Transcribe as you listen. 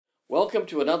Welcome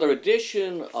to another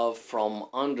edition of From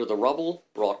Under the Rubble,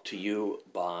 brought to you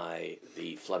by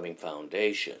the Fleming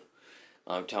Foundation.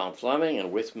 I'm Tom Fleming,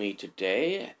 and with me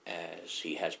today, as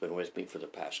he has been with me for the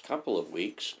past couple of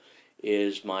weeks,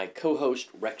 is my co-host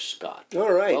Rex Scott.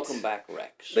 All right. Welcome back,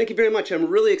 Rex. Thank you very much. I'm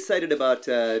really excited about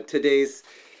today's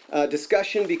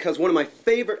discussion because one of my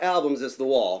favorite albums is The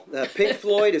Wall. Pink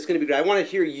Floyd is going to be great. I want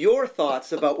to hear your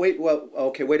thoughts about. Wait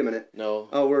a minute. No.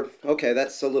 Oh, we're okay.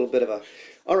 That's a little bit of a.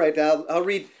 All right, I'll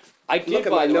read. Look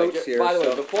at my notes here. By the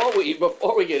way,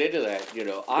 before we get into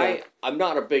that, I'm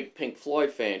not a big Pink Floyd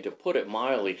fan, to put it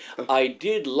mildly. I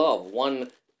did love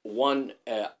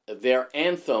their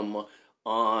anthem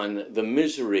on the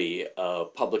misery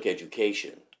of public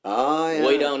education. Yeah.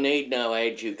 We don't need no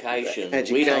education.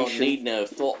 We don't need no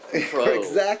thought control.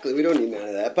 Exactly. We don't need none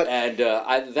of that. But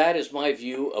that is my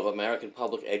view of American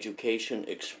public education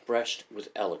expressed with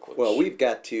eloquence. Well, we've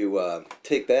got to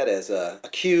take that as a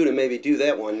cue to maybe do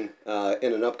that one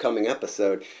in an upcoming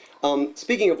episode.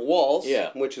 Speaking of walls,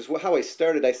 which is how I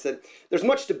started, I said there's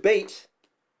much debate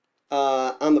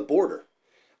on the border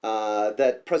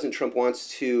that President Trump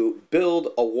wants to build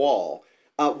a wall.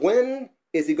 When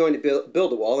is he going to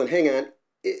build a wall? And hang on,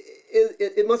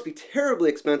 it must be terribly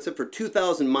expensive for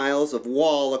 2,000 miles of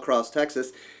wall across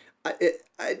Texas.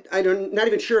 I'm not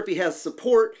even sure if he has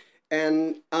support.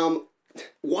 And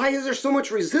why is there so much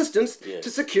resistance to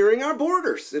securing our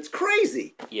borders? It's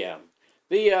crazy. Yeah,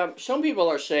 some people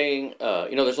are saying,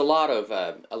 there's a lot of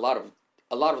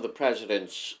the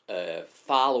president's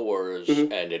followers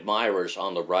and admirers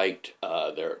on the right.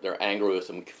 They're angry with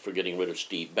him for getting rid of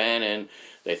Steve Bannon.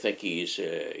 They think he's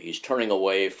turning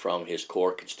away from his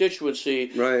core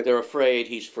constituency. Right. They're afraid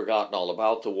he's forgotten all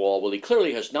about the wall. Well, he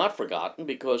clearly has not forgotten,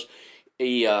 because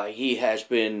he has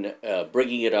been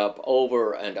bringing it up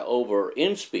over and over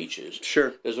in speeches.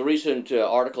 Sure. There's a recent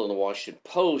article in the Washington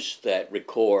Post that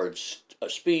records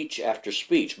speech after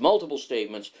speech, multiple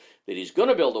statements that he's going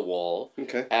to build a wall,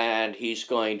 and he's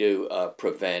going to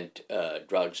prevent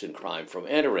drugs and crime from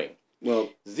entering. Well,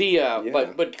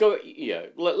 but go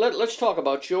let's talk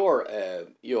about your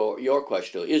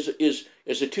question. Is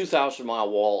a 2,000-mile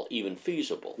wall even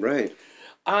feasible? Right.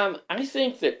 I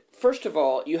think that, first of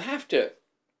all, you have to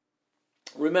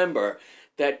remember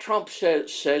that Trump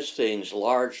says things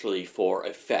largely for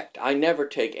effect. I never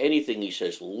take anything he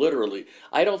says literally.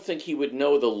 I don't think he would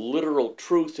know the literal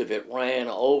truth if it ran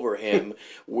over him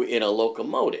in a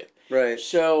locomotive. Right.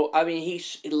 So, I mean,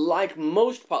 he's like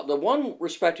the one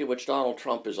respect in which Donald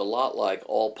Trump is a lot like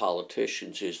all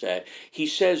politicians is that he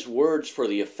says words for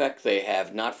the effect they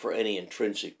have, not for any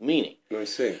intrinsic meaning. I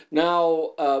see.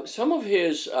 Now, some of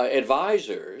his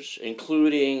advisors,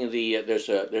 including there's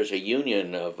a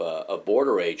union of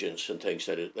border agents and things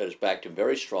that has backed him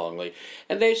very strongly,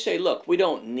 and they say, look, we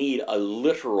don't need a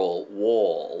literal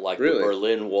wall like the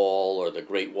Berlin Wall or the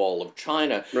Great Wall of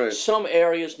China. Right. Some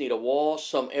areas need a wall,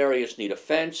 some areas need a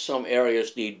fence, some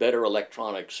areas need better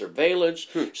electronic surveillance,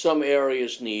 some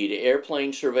areas need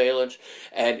airplane surveillance,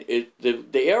 and the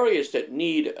areas that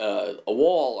need a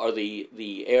wall are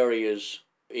the areas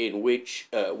in which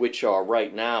are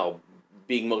right now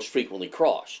being most frequently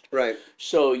crossed. Right.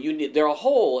 So there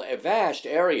are vast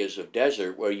areas of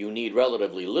desert where you need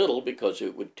relatively little because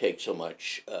it would take so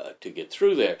much to get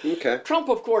through there. Okay. Trump,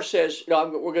 of course, says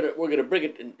we're gonna bring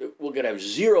it. We're gonna have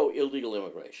zero illegal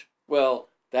immigration. Well,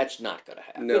 that's not going to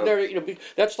happen. No.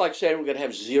 That's like saying we're going to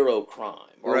have zero crime,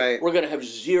 or we're going to have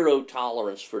zero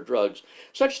tolerance for drugs.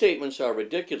 Such statements are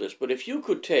ridiculous. But if you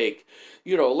could take,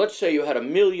 let's say you had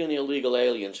 1 million illegal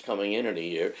aliens coming in a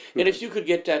year, and if you could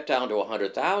get that down to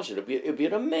 100,000, it'd be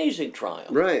an amazing triumph.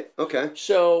 Right. Okay.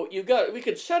 So we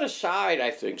could set aside,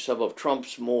 I think, some of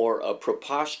Trump's more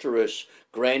preposterous,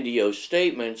 grandiose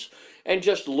statements, and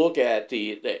just look at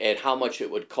at how much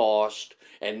it would cost,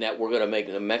 and that we're going to make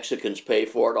the Mexicans pay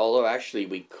for it, although actually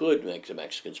we could make the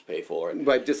Mexicans pay for it.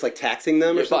 By just like taxing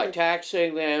them or something? By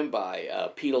taxing them,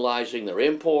 by penalizing their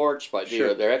imports, by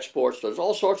their exports. There's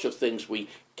all sorts of things we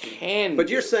can But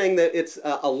you're saying that it's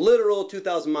a literal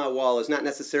 2,000-mile wall is not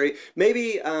necessary.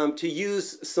 Maybe to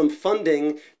use some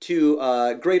funding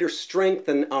to greater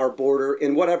strengthen our border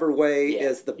in whatever way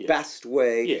is the best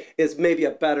way is maybe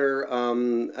a better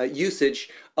usage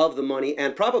of the money,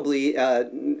 and probably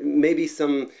maybe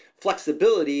some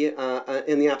flexibility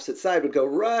in the opposite side would go,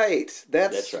 right,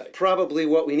 that's right. Probably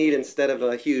what we need instead of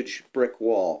a huge brick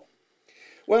wall.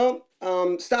 Well,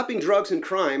 stopping drugs and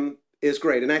crime is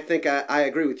great, and I think I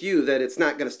agree with you that it's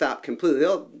not going to stop completely.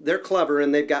 They're clever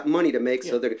and they've got money to make,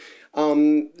 so they're.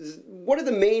 What are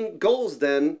the main goals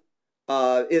then?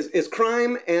 Is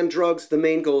crime and drugs the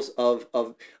main goals of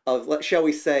shall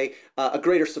we say, a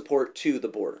greater support to the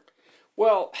border?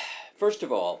 Well, first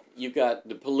of all, you've got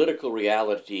the political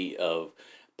reality of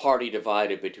party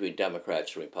divided between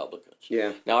Democrats and Republicans.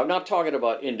 Yeah. Now, I'm not talking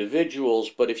about individuals,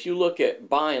 but if you look at,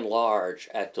 by and large,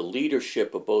 at the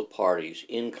leadership of both parties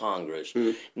in Congress,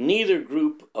 neither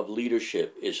group of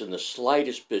leadership is in the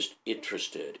slightest bit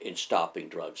interested in stopping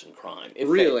drugs and crime.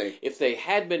 Really? If they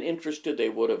had been interested, they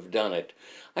would have done it.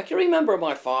 I can remember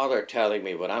my father telling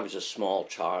me when I was a small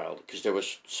child, because there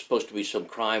was supposed to be some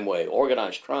crime wave,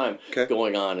 organized crime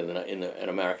going on in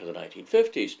America in the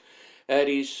 1950s. And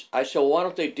I said, well, why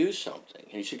don't they do something?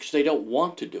 And he said, because they don't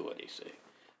want to do anything.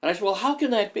 And I said, well, how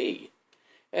can that be?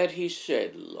 And he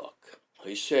said, look,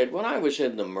 he said, when I was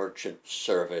in the merchant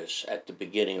service at the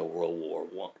beginning of World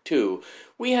War II,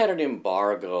 we had an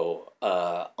embargo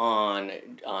on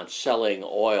selling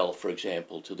oil, for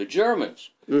example, to the Germans.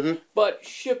 But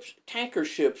tanker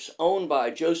ships owned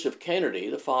by Joseph Kennedy,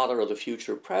 the father of the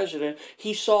future president,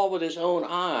 he saw with his own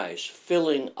eyes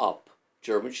filling up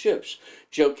German ships.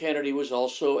 Joe Kennedy was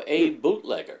also a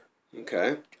bootlegger.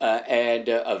 Okay. And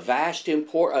a vast a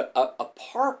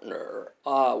partner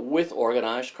with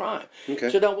organized crime. Okay.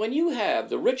 So now when you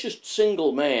have the richest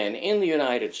single man in the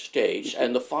United States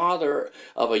and the father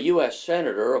of a U.S.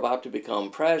 senator about to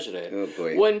become president, oh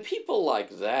boy. When people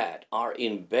like that are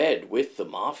in bed with the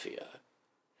mafia,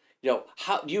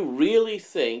 how do you really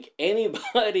think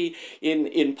anybody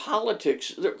in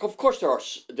politics? Of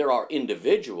course, there are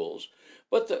individuals,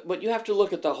 but you have to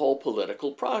look at the whole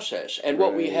political process. And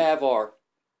what we have are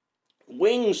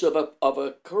wings of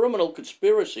a criminal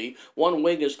conspiracy. One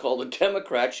wing is called the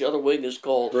Democrats, the other wing is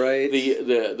called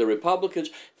the Republicans.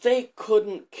 They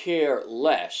couldn't care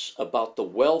less about the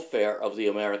welfare of the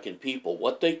American people.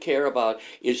 What they care about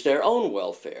is their own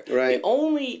welfare. Right. The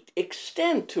only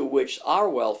extent to which our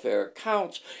welfare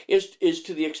counts is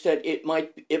to the extent it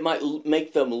might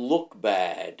make them look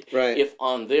bad. Right. If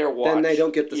on their watch. Then they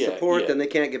don't get the support, then they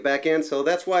can't get back in. So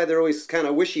that's why they're always kind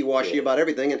of wishy-washy about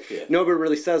everything, and nobody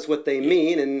really says what they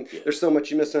mean, and there's so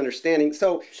much misunderstanding.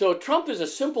 So Trump is a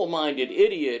simple-minded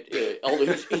idiot. Although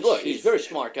he's a very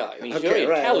smart guy. I mean, he's very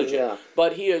intelligent.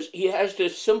 But he has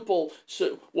this simple.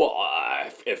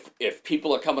 If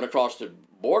people are coming across the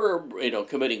border,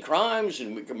 committing crimes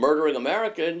and murdering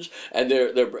Americans, and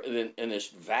they're in this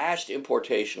vast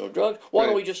importation of drugs, why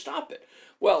don't we just stop it?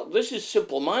 Well, this is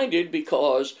simple-minded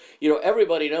because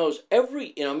everybody knows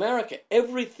in America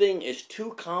everything is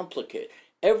too complicated.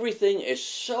 Everything is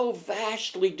so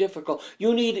vastly difficult.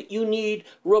 You need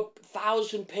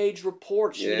 1,000-page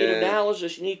reports. You need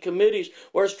analysis. You need committees.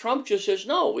 Whereas Trump just says,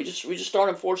 no, we just start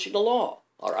enforcing the law.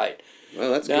 All right.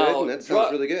 Well, that's good. That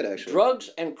sounds really good, actually.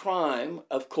 Drugs and crime,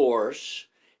 of course,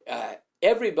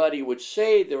 everybody would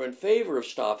say they're in favor of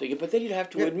stopping it, but then you'd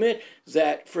have to admit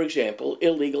that, for example,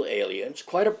 illegal aliens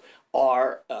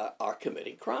are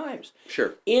committing crimes.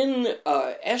 Sure. In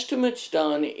estimates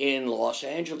done in Los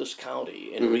Angeles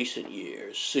County in recent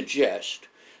years suggest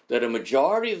that a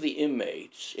majority of the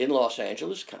inmates in Los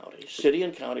Angeles County, city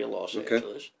and county of Los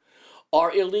Angeles,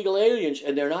 are illegal aliens,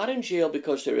 and they're not in jail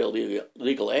because they're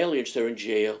illegal aliens. They're in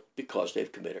jail because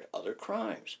they've committed other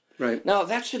crimes. Right. Now,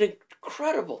 that's an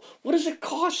incredible. What does it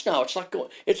cost now?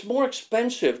 It's more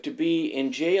expensive to be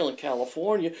in jail in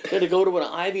California than to go to an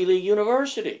Ivy League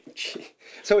university.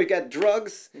 So we've got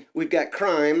drugs, we've got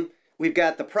crime, we've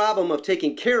got the problem of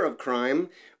taking care of crime,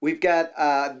 we've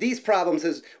got these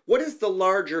problems. What is the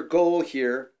larger goal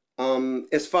here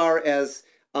as far as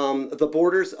the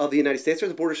borders of the United States, or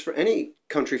the borders for any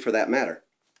country for that matter?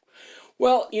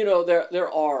 Well,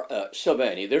 there are so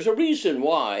many. There's a reason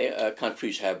why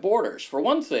countries have borders. For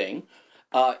one thing,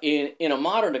 in a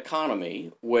modern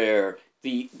economy where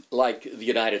like the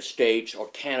United States or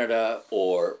Canada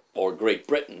or Great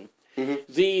Britain,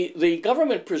 the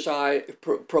government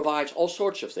provides all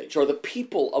sorts of things, or the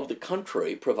people of the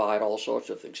country provide all sorts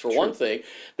of things. For one thing,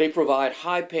 they provide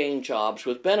high-paying jobs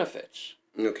with benefits.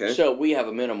 Okay. So we have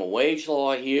a minimum wage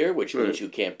law here, which means you're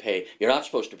not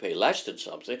supposed to pay less than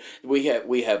something. We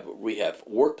have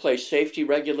workplace safety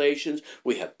regulations,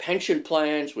 we have pension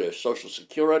plans, we have Social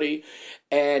Security,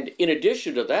 and in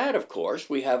addition to that, of course,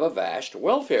 we have a vast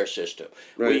welfare system.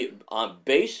 Right. We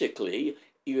basically,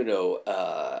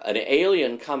 an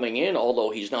alien coming in, although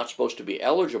he's not supposed to be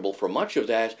eligible for much of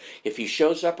that, if he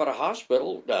shows up at a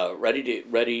hospital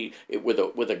ready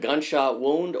with a gunshot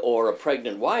wound or a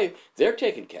pregnant wife, they're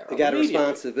taken care of. They got a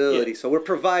responsibility. So we're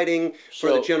providing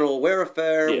for the general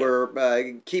welfare. Yeah.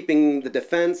 We're keeping the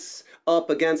defense up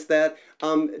against that.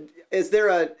 Is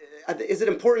it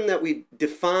important that we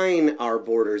define our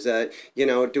borders?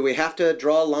 Do we have to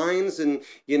draw lines? And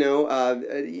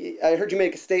I heard you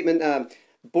make a statement.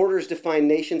 Borders define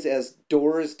nations as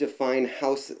doors define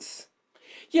houses.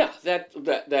 Yeah,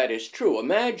 that is true.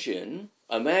 Imagine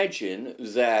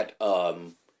that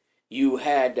you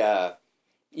had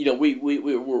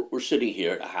we're sitting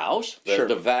here at a house, Sure.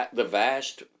 the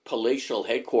vast palatial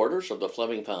headquarters of the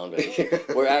Fleming Foundation.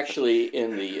 We're actually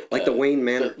in the like the Wayne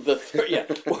Manor.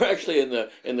 We're actually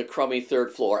in the crummy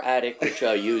third floor attic, which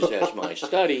I use as my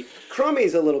study.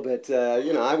 Crummy's a little bit,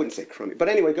 I wouldn't say crummy, but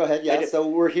anyway, go ahead. Yeah, so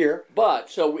we're here. But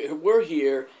so we're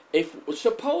here. If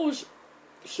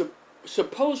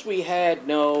suppose we had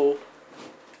no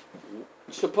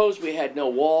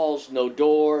walls, no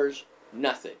doors,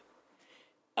 nothing.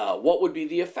 What would be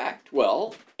the effect?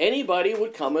 Well, anybody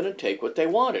would come in and take what they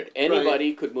wanted.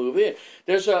 Anybody could move in.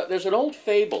 There's an old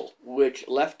fable which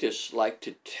leftists like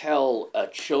to tell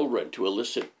children to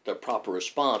elicit the proper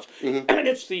response, and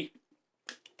it's the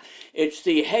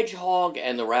hedgehog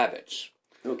and the rabbits.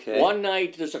 Okay. One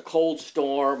night there's a cold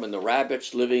storm and the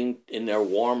rabbits living in their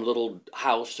warm little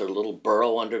house, their little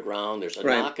burrow underground. There's a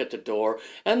knock at the door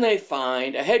and they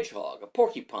find a hedgehog, a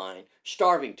porcupine,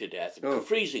 starving to death,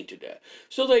 freezing to death.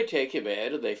 So they take him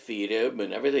in and they feed him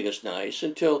and everything is nice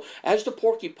until as the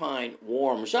porcupine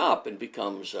warms up and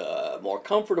becomes more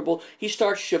comfortable, he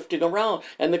starts shifting around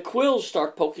and the quills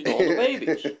start poking all the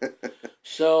babies.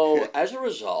 So as a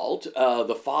result,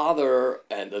 the father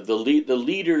and the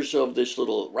leaders of this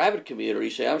little rabbit community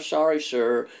say, "I'm sorry,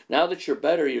 sir. Now that you're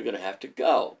better, you're going to have to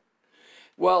go."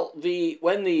 Well,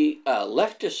 when the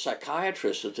leftist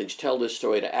psychiatrists and things tell this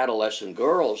story to adolescent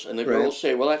girls, and the girls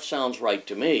say, "Well, that sounds right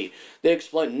to me," they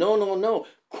explain, "No.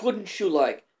 Couldn't you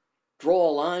draw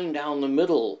a line down the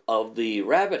middle of the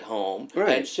rabbit home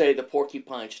and say the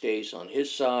porcupine stays on his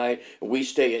side and we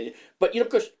stay in?" But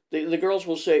because the girls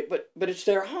will say, but it's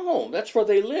their home. That's where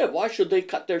they live. Why should they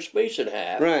cut their space in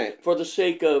half for the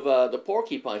sake of the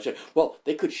porcupine? So, well,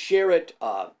 they could share it.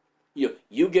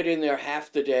 You get in there half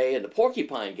the day, and the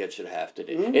porcupine gets it half the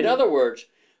day. In other words,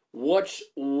 what's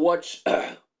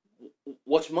mine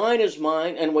is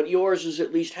mine, and what yours is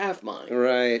at least half mine.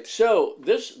 Right. So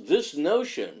this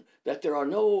notion that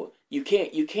you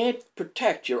can't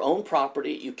protect your own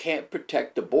property, you can't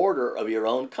protect the border of your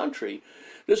own country.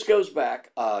 This goes back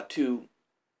to,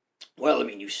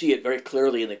 you see it very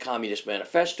clearly in the Communist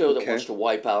Manifesto that wants to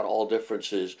wipe out all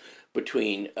differences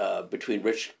between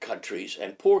rich countries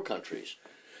and poor countries.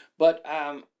 But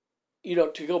to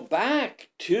go back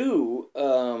to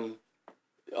the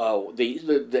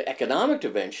economic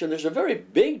dimension, there's a very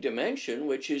big dimension,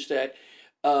 which is that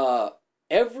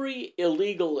every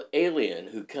illegal alien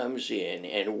who comes in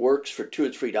and works for $2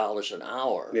 or $3 an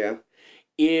hour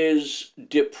is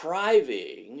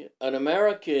depriving an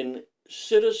American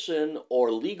citizen or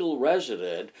legal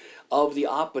resident of the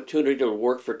opportunity to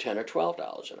work for $10 or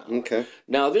 $12 an hour. Okay.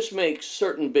 Now, this makes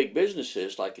certain big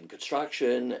businesses, like in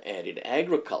construction and in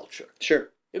agriculture,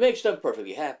 it makes them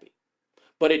perfectly happy.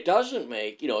 But it doesn't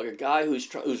make, a guy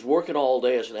who's working all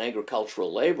day as an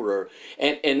agricultural laborer,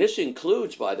 and this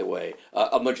includes, by the way,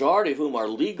 a majority of whom are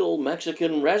legal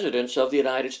Mexican residents of the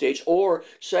United States or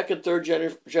second, third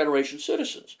generation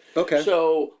citizens. Okay.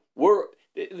 So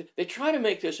they try to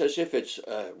make this as if it's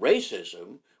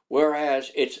racism,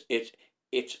 whereas it's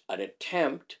an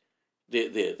attempt.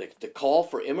 The call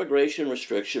for immigration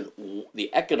restriction, the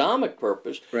economic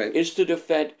purpose is to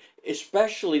defend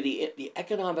especially the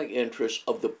economic interests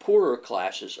of the poorer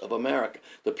classes of America.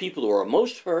 The people who are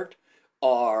most hurt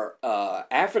are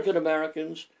African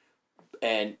Americans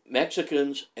and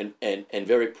Mexicans and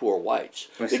very poor whites.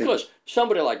 Because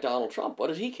somebody like Donald Trump, what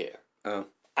does he care?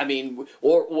 I mean,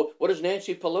 or what does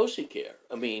Nancy Pelosi care?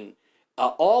 I mean,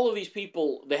 all of these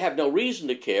people, they have no reason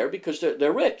to care because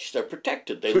they're rich, they're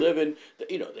protected, they live in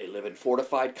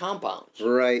fortified compounds.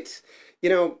 Right.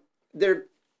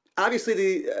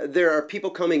 Obviously there are people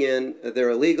coming in,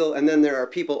 they're illegal, and then there are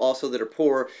people also that are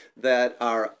poor that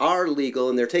are legal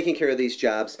and they're taking care of these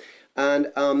jobs.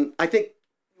 And I think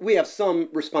we have some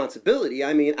responsibility.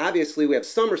 I mean, obviously we have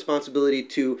some responsibility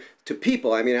to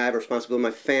people. I mean, I have a responsibility to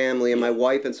my family and my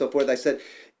wife and so forth. I said,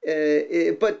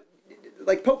 but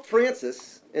like Pope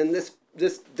Francis, and this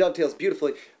dovetails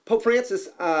beautifully, Pope Francis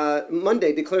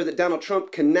Monday declared that Donald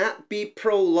Trump cannot be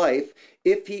pro-life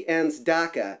if he ends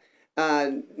DACA.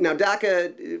 Now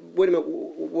DACA, wait a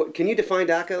minute, can you define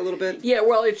DACA a little bit? Yeah,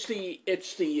 well, it's the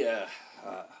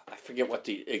I forget what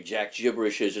the exact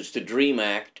gibberish is. It's the Dream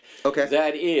Act. Okay.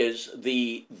 That is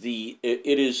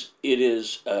it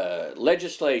is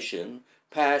legislation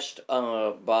passed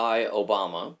by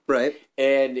Obama. Right.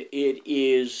 And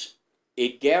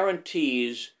it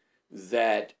guarantees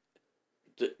that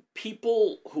the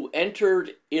people who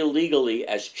entered illegally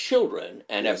as children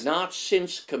and have not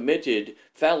since committed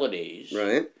felonies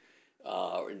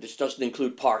This doesn't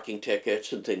include parking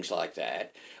tickets and things like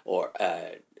that, or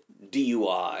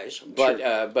DUIs,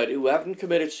 but who haven't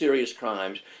committed serious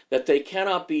crimes, that they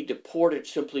cannot be deported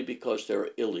simply because they're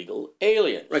illegal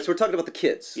aliens. Right, so we're talking about the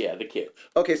kids. Yeah, the kids.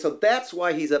 Okay, so that's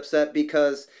why he's upset,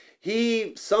 because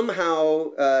he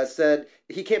somehow said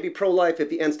he can't be pro-life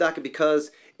if he ends DACA because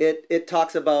it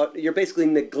talks about you're basically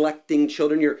neglecting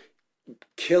children, you're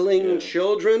killing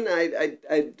children.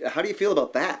 How do you feel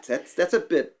about that? That's a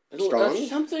bit strong. That's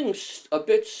something a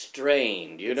bit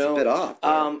strained, you know. It's a bit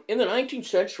off. In the 19th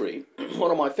century, one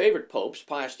of my favorite popes,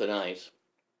 Pius IX,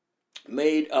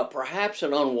 made perhaps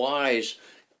an unwise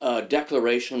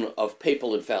declaration of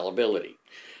papal infallibility.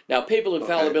 Now, papal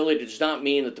infallibility does not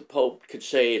mean that the Pope could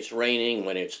say it's raining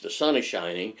when the sun is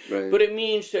shining, but it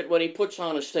means that when he puts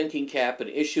on his thinking cap and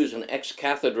issues an ex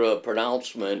cathedra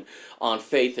pronouncement on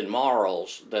faith and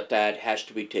morals, that has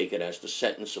to be taken as the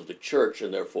sentence of the Church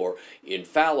and therefore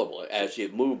infallible, as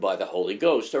if moved by the Holy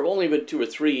Ghost. There have only been 2 or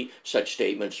 3 such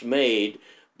statements made,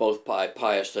 both by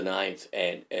Pius IX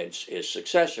and his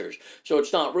successors. So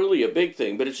it's not really a big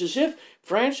thing, but it's as if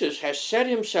Francis has set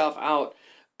himself out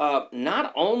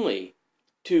not only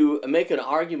to make an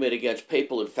argument against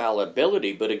papal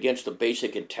infallibility, but against the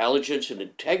basic intelligence and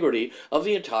integrity of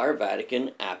the entire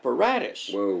Vatican apparatus.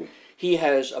 Whoa. He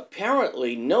has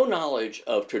apparently no knowledge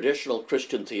of traditional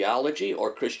Christian theology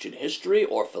or Christian history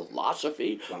or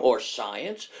philosophy or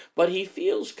science, but he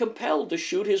feels compelled to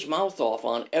shoot his mouth off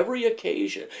on every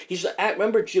occasion.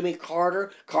 Remember Jimmy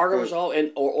Carter? Carter was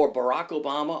or Barack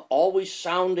Obama, always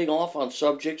sounding off on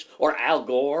subjects, or Al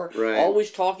Gore, always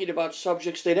talking about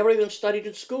subjects they never even studied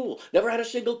in school, never had a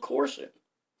single course in.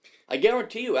 I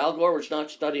guarantee you, Al Gore was not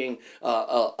studying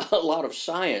a lot of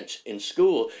science in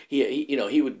school.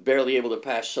 He would barely be able to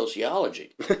pass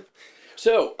sociology.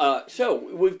 So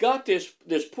we've got this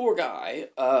poor guy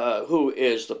who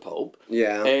is the Pope,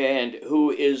 and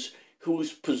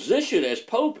whose position as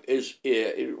Pope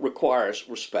requires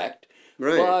respect,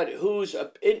 but whose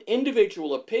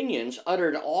individual opinions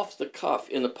uttered off the cuff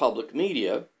in the public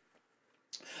media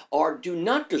do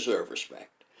not deserve respect.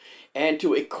 And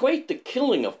to equate the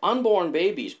killing of unborn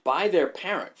babies by their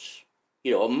parents,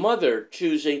 a mother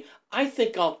choosing, I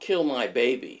think I'll kill my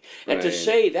baby. And to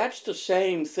say that's the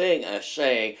same thing as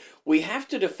saying we have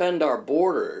to defend our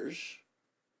borders,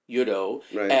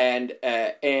 and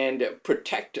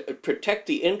protect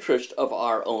the interest of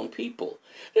our own people.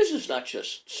 This is not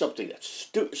just something that's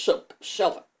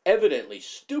self-evidently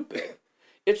stupid.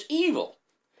 It's evil.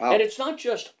 Wow. And it's not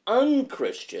just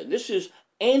unchristian. This is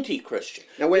anti-Christian.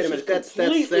 Now wait a minute, that's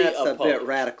a bit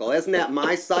radical. Isn't that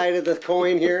my side of the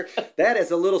coin here? That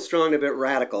is a little strong, a bit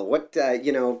radical. What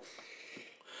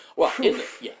Well,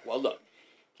 look.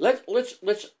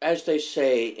 Let's as they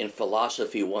say in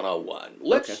Philosophy 101,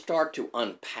 let's start to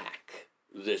unpack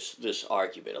this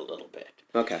argument a little bit.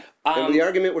 Okay. And the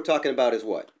argument we're talking about is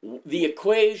what? The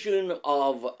equation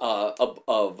of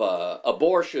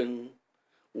abortion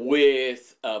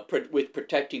with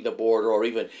protecting the border, or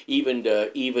even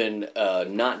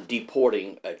not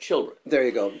deporting children. There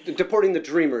you go. Deporting the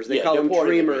dreamers. They call them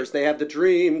dreamers. They have the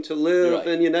dream to live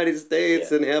in the United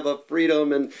States and have a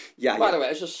freedom and By the way,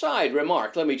 as a side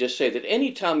remark, let me just say that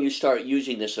anytime you start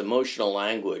using this emotional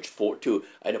language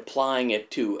and applying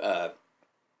it to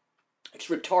it's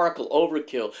rhetorical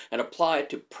overkill, and apply it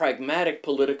to pragmatic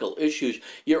political issues,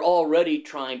 you're already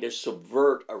trying to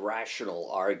subvert a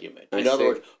rational argument. In other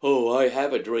words, I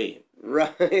have a dream.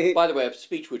 Right. By the way, a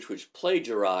speech which was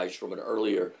plagiarized from an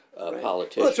earlier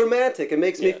politician. Well, it's romantic. It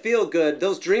makes me feel good.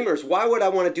 Those dreamers, why would I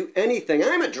want to do anything?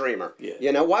 I'm a dreamer.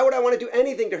 Yeah. Why would I want to do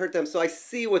anything to hurt them? So I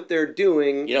see what they're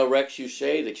doing. Rex, you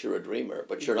say that you're a dreamer,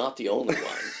 but you're not the only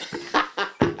one.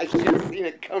 I should have seen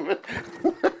it coming.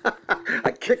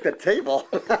 I kicked the table.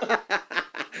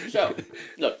 So,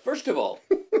 look, first of all,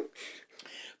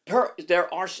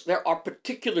 there are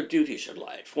particular duties in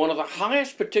life. One of the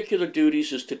highest particular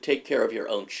duties is to take care of your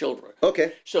own children.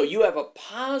 Okay. So you have a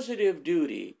positive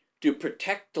duty to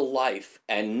protect the life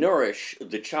and nourish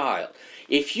the child.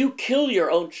 If you kill your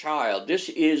own child, this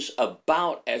is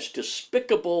about as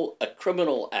despicable a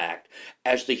criminal act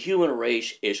as the human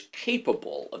race is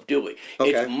capable of doing.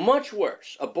 Okay. It's much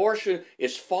worse. Abortion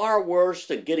is far worse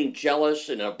than getting jealous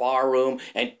in a bar room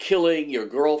and killing your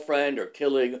girlfriend or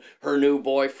killing her new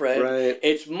boyfriend. Right.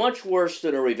 It's much worse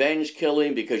than a revenge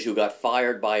killing because you got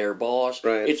fired by your boss.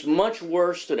 Right. It's much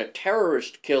worse than a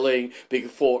terrorist killing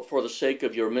for the sake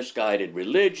of your misguided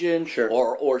religion,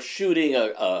 or shooting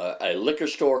a liquor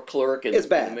store clerk in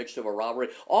the midst of a robbery.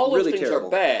 All those things are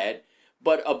bad.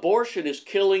 But abortion is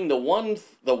killing the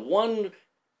one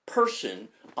person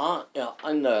on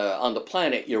the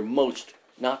planet you're most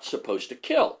not supposed to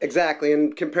kill. Exactly,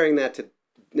 and comparing that to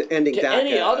ending To DACA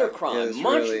any other crime,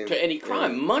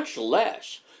 much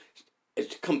less.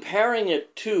 It's comparing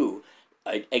it to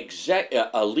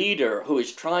a leader who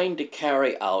is trying to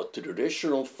carry out the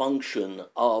traditional function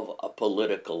of a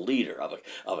political leader, of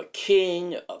a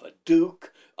king, of a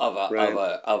duke, of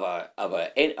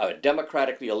a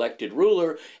democratically elected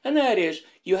ruler, and that is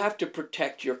you have to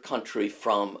protect your country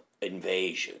from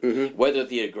invasion, whether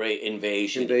the great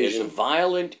invasion is a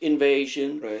violent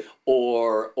invasion,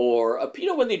 or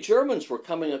when the Germans were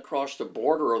coming across the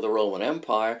border of the Roman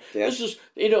Empire, this is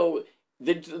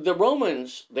the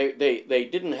Romans, they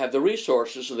didn't have the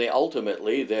resources, and they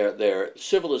ultimately their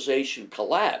civilization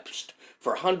collapsed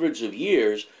for hundreds of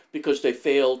years because they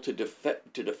failed to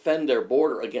defend their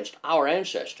border against our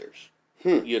ancestors.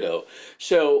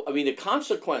 So I mean the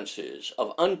consequences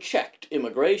of unchecked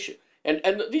immigration, and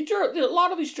a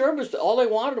lot of these Germans, all they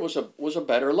wanted was a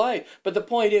better life. But the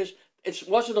point is, it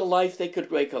wasn't a life they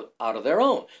could make out of their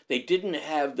own. They didn't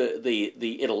have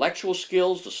the intellectual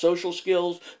skills, the social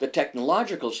skills, the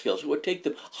technological skills. It would take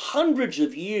them hundreds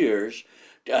of years,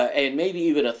 and maybe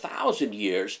even 1,000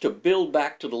 years, to build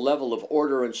back to the level of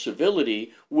order and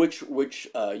civility which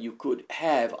you could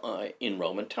have in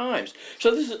Roman times.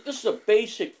 So this is a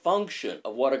basic function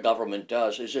of what a government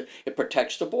does. Is it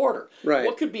protects the border. Right.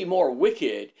 What could be more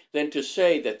wicked than to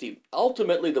say that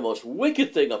ultimately the most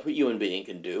wicked thing a human being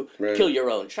can do, kill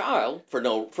your own child for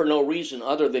no reason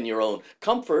other than your own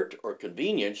comfort or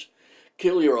convenience,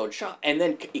 kill your own child, and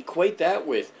then equate that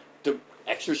with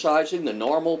exercising the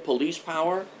normal police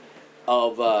power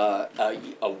of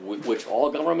which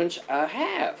all governments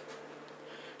have.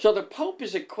 So the Pope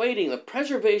is equating the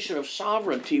preservation of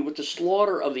sovereignty with the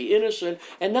slaughter of the innocent,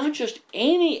 and not just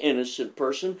any innocent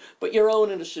person, but your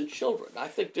own innocent children. I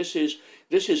think this is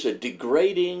a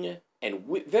degrading and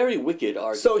very wicked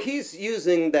argument. So he's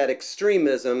using that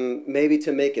extremism maybe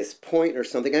to make his point or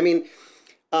something. I mean,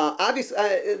 obviously,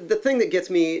 the thing that gets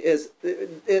me is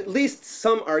at least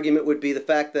some argument would be the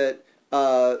fact that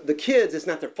the kids, it's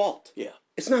not their fault. Yeah.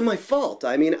 It's not my fault.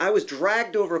 I mean, I was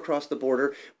dragged over across the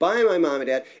border by my mom and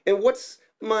dad. And what's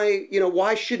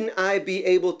why shouldn't I be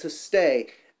able to stay?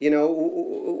 There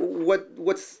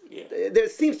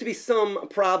seems to be some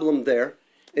problem there.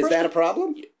 Is that a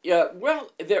problem? Yeah,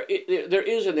 well, there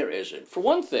is and there isn't. For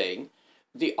one thing,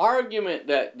 the argument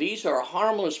that these are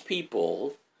harmless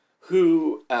people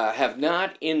who have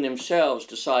not in themselves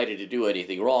decided to do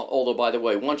anything wrong, although, by the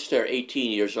way, once they're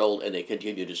 18 years old and they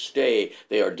continue to stay,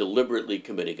 they are deliberately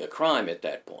committing a crime at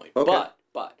that point. Okay.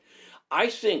 But I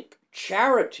think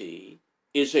charity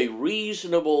is a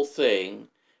reasonable thing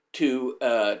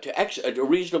a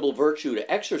reasonable virtue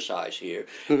to exercise here.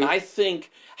 Mm-hmm. I think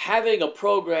having a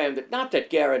program that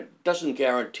doesn't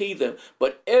guarantee them,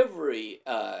 but every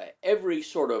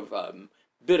sort of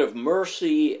bit of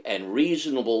mercy and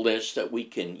reasonableness that we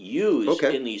can use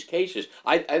in these cases,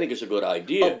 I think is a good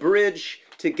idea. A bridge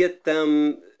to get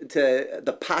them to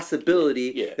the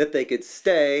possibility that they could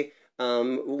stay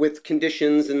with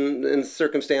conditions and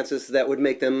circumstances that would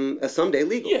make them someday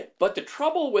legal. Yeah, but the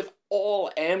trouble with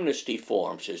all amnesty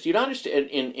forms is, you understand,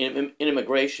 in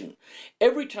immigration,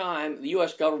 every time the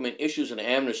U.S. government issues an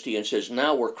amnesty and says,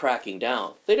 now we're cracking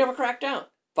down, they never crack down.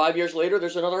 5 years later,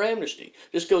 there's another amnesty.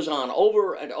 This goes on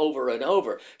over and over and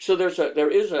over. So there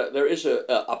is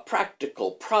a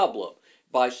practical problem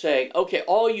by saying, okay,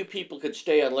 all you people can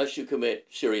stay unless you commit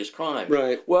serious crime.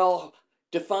 Right. Well,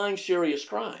 define serious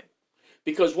crime.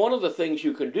 Because one of the things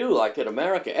you can do, like in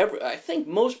America, I think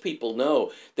most people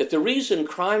know that the reason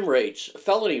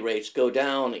felony rates go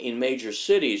down in major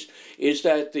cities is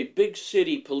that the big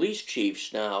city police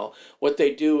chiefs now, what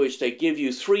they do is they give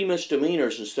you 3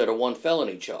 misdemeanors instead of 1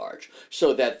 felony charge.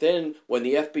 So that then when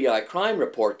the FBI crime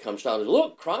report comes down,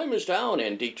 look, crime is down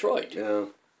in Detroit. Yeah.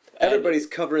 Everybody's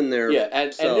covering their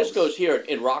and this goes here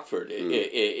in Rockford.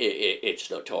 It's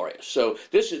notorious. So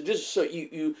this is so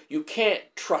you can't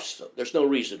trust them. There's no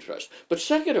reason to trust them. But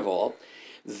second of all,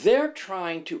 they're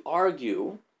trying to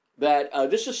argue that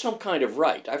this is some kind of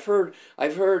right. I've heard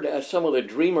some of the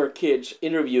Dreamer kids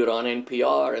interviewed on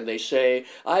NPR, and they say,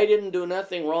 "I didn't do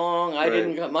nothing wrong. I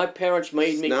didn't. My parents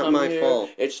made me come here. It's not my fault.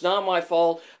 It's not my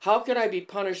fault. How can I be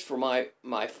punished for my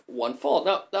one fault?"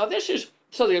 Now this is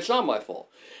something that's not my fault.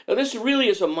 Now, this really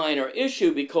is a minor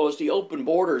issue because the open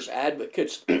borders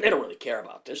advocates, they don't really care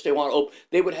about this. They want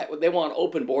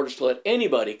open borders to let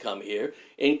anybody come here,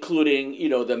 including,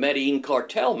 the Medellin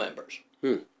cartel members.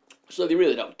 So they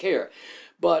really don't care.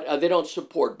 But they don't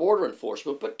support border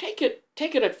enforcement. But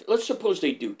let's suppose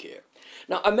they do care.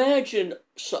 Now imagine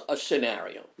a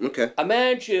scenario. Okay.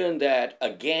 Imagine that a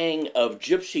gang of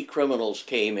gypsy criminals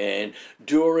came in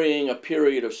during a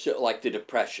period of like the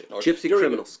Depression. Or gypsy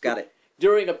criminals, got it.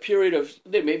 During a period of,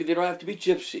 maybe they don't have to be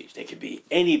gypsies. They could be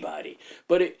anybody.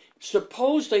 But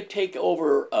suppose they take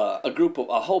over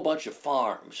a whole bunch of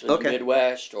farms in the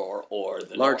Midwest or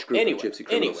the large group anywhere, of gypsy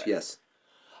criminals, yes.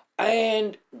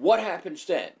 And what happens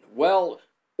then? Well,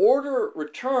 order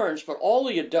returns, but all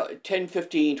the 10,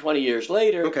 15, 20 years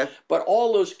later, but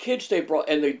all those kids they brought,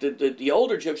 and the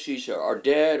older gypsies are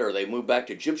dead, or they moved back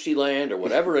to gypsy land, or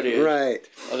whatever it is. Right.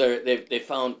 Or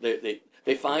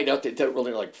they find out they don't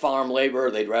really like farm labor.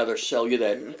 They'd rather sell you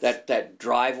that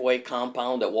driveway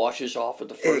compound that washes off at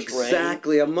the first rain.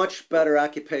 Exactly, a much better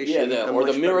occupation. Yeah, or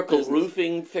the miracle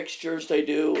roofing fixtures they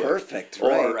do. Perfect,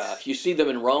 or if you see them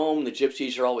in Rome, the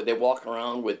gypsies they walk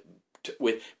around with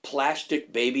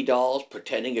plastic baby dolls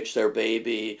pretending it's their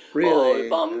baby. Really? Oh,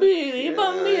 bambini,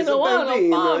 bambino,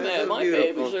 my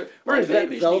babies are... Or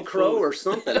invent Velcro or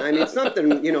something. I mean,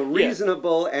 something,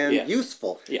 reasonable and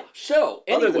useful. Yeah. So,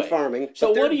 anyway. Other than farming.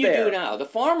 So what do you do now? The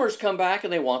farmers come back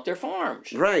and they want their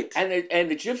farms. Right. And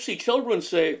the gypsy children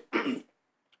say...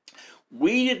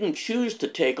 We didn't choose to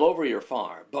take over your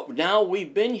farm, but now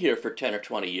we've been here for 10 or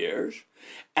 20 years,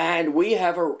 and we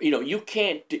have you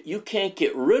can't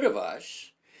get rid of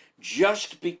us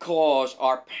just because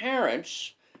our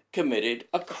parents committed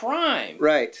a crime.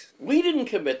 Right. We didn't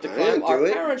commit the crime. Our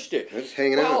parents did. I was just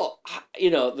hanging out.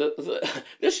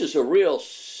 This is a real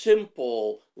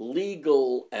simple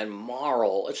legal and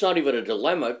moral. It's not even a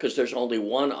dilemma because there's only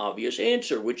one obvious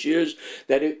answer, which is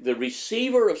that the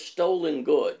receiver of stolen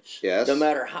goods, no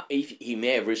matter how he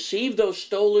may have received those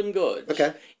stolen goods,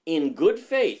 in good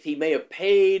faith, he may have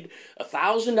paid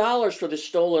 $1,000 for the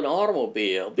stolen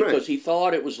automobile because he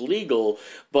thought it was legal.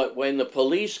 But when the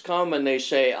police come and they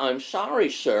say, "I'm sorry,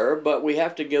 sir, but we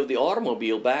have to give the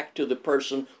automobile back to the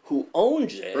person who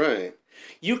owns it,"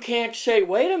 you can't say,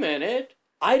 "Wait a minute,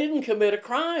 I didn't commit a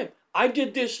crime. I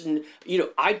did this, and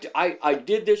I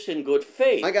did this in good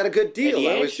faith. I got a good deal.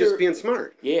 I was just being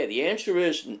smart." Yeah, the answer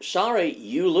is sorry.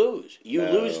 You lose. You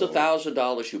lose the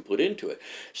 $1,000 you put into it.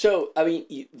 So I mean,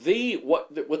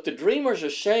 what the Dreamers are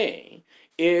saying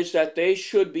is that they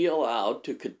should be allowed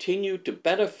to continue to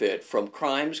benefit from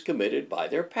crimes committed by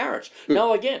their parents.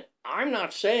 Now, again, I'm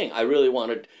not saying I really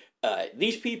wanted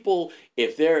these people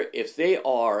if they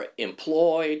are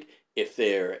employed. If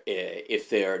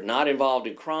they're not involved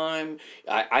in crime,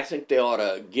 I think they ought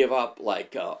to give up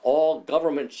all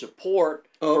government support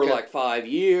for like 5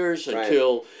 years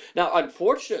until now.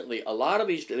 Unfortunately, a lot of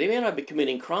these they may not be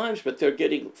committing crimes, but they're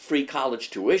getting free college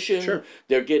tuition.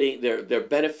 They're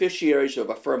beneficiaries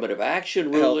of affirmative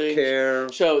action rulings.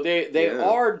 Healthcare. So they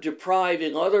are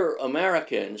depriving other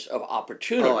Americans of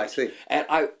opportunity. Oh, I see. And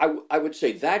I would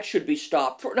say that should be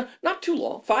stopped for not too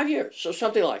long, 5 years, so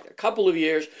something like a couple of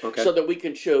years, so that we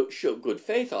can show good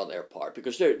faith on their part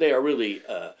because they are really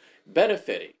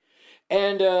benefiting,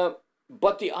 and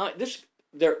but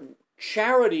their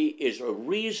charity is a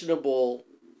reasonable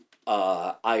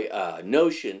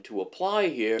notion to apply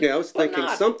here. Yeah, I was thinking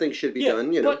something should be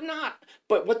done.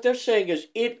 But what they're saying is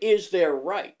it is their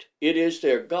right. It is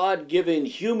their God-given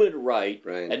human right,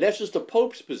 and this is the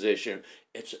Pope's position.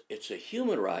 It's a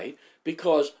human right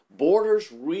because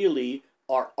borders really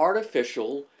are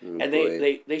artificial and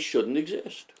they shouldn't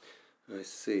exist. I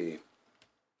see.